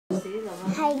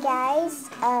Hi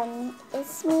guys,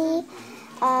 it's me.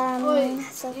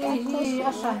 So that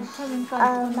question.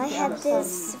 I have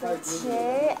this right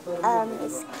here.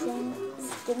 It's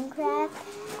skin craft.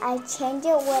 I changed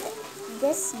it with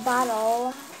this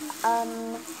bottle.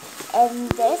 And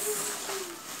this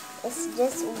is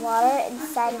just water.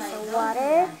 Inside is the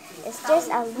water. It's just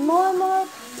a normal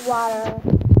water.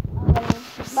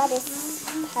 But it's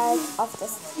part of the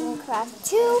skin craft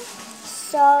too.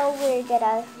 So we're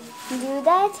gonna do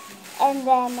that, and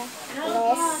then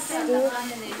let's do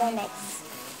the next.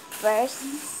 First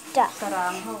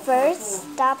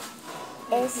step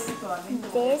is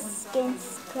this skin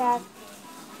craft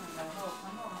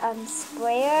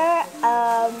sprayer.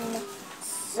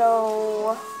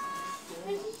 So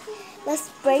let's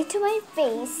spray to my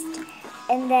face,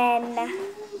 and then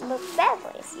look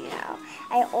sideways.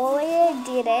 I already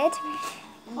did it,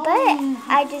 but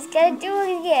I just gotta do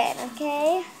it again,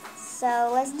 okay?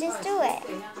 So let's just do it.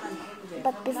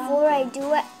 But before I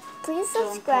do it, please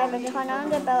subscribe and turn on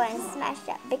the bell and smash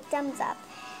that big thumbs up.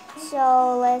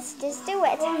 So let's just do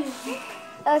it.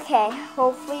 Okay,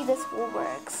 hopefully this will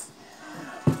work.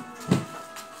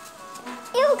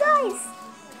 Ew, guys!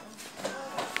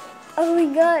 Oh my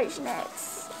gosh,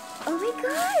 next. Oh my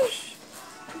gosh!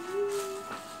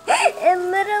 It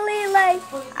literally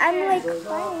I'm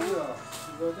crying.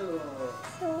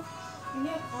 So.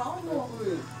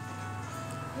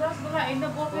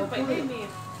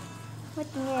 What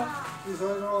nghe?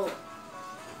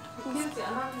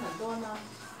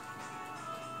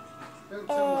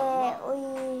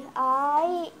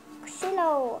 I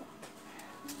slow.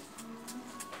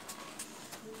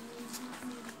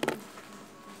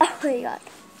 Oh my god.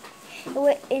 It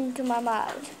went into my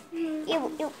mouth.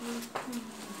 Ew, ew.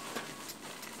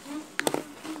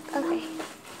 Okay.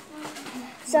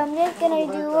 So I'm just gonna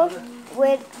do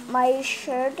with my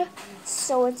shirt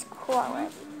so it's cool.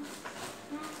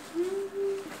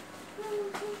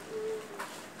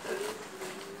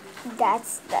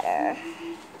 That's better.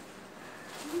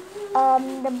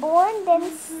 The born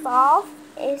then soft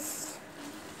is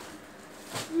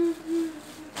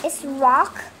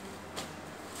rock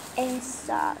and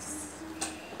sauce.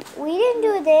 We didn't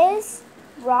do this.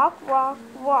 Rock, rock,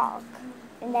 rock.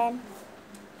 And then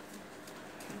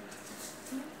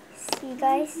see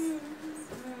guys.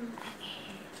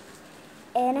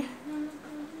 And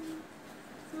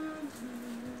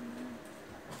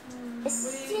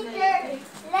Sister,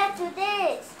 let's do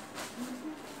this.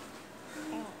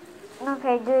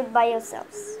 Okay, do it by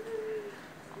yourselves.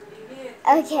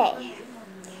 Okay.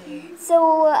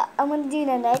 So I'm gonna do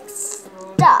the next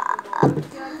step.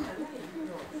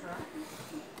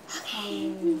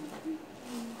 Okay.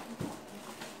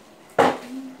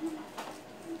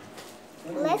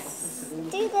 Let's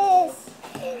do this.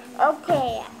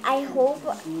 Okay, I hope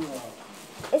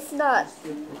it's not.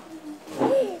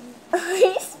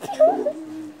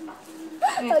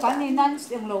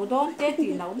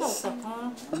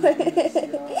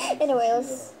 Anyway,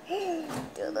 let's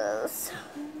do this.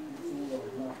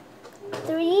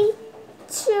 3,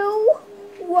 2,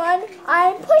 1.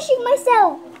 I'm pushing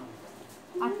myself.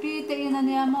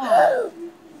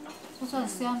 Sister,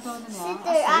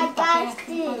 I got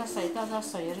this.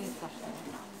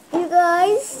 You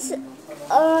guys,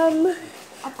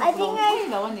 I think I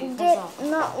did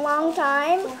not long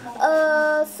time.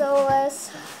 So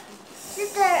let's.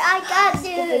 Sister, I got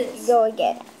this. Go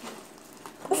again.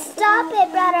 Stop it,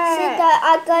 brother. Sister,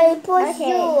 I gotta push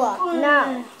you.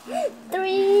 Now.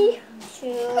 3, 2,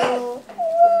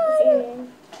 1.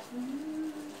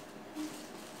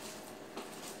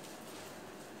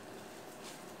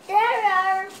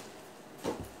 There.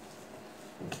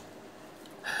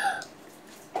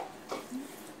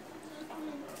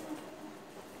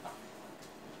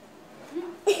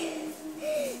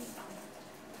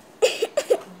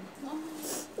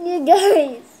 You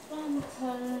guys.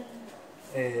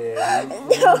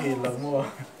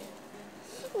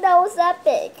 That was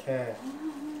epic. Hey.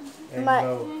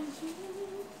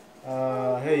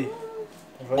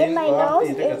 In my nose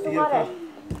is water.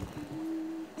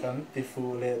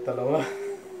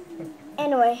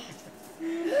 Anyway.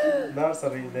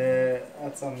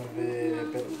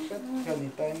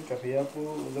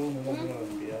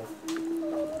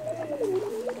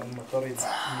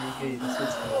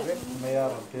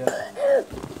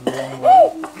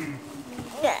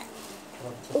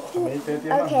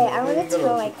 Okay, I'm gonna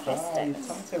throw my crystals.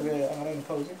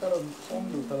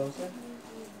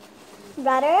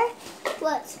 Brother?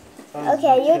 What?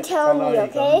 Okay, you tell me,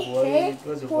 okay?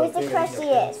 Who is the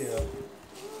crustiest?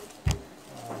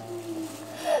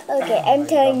 Okay, I'm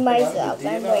telling myself.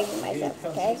 I'm breaking myself,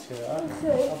 okay?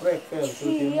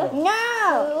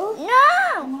 No! No!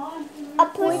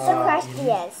 Up with the crusty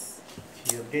yes.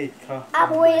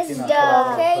 Up with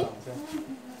the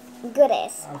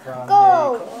goodest.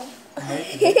 Go!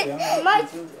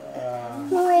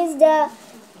 Who is the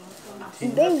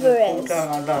dangerous?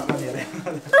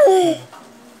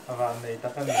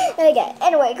 Okay,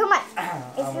 anyway, come on.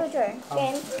 It's your turn.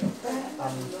 Again.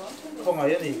 Không ai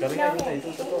này cái này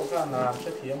tôi sẽ có cái nào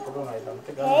sẽ thiếm có cái này làm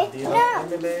cái Okay. đi đó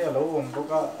em đây là lâu có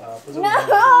cái No!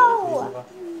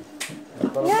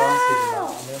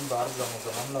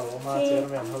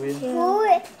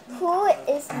 Who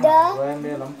is the...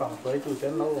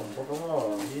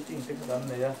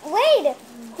 Wait!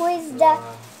 Who is the...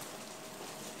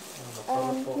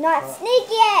 not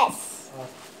sneakiest?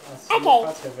 Okay,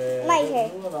 my turn.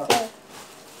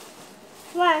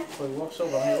 Come on.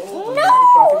 No!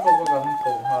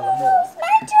 It's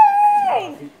my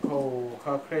turn!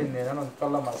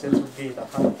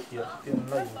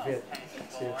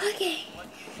 Okay,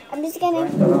 I'm just gonna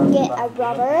get a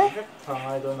rubber.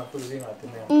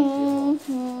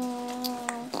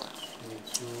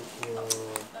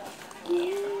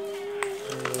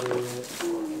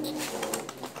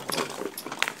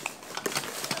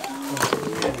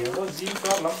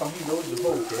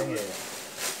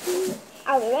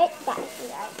 I'll be right back.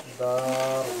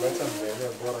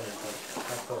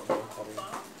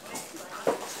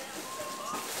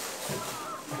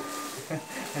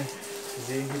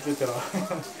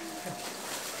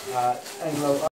 Anh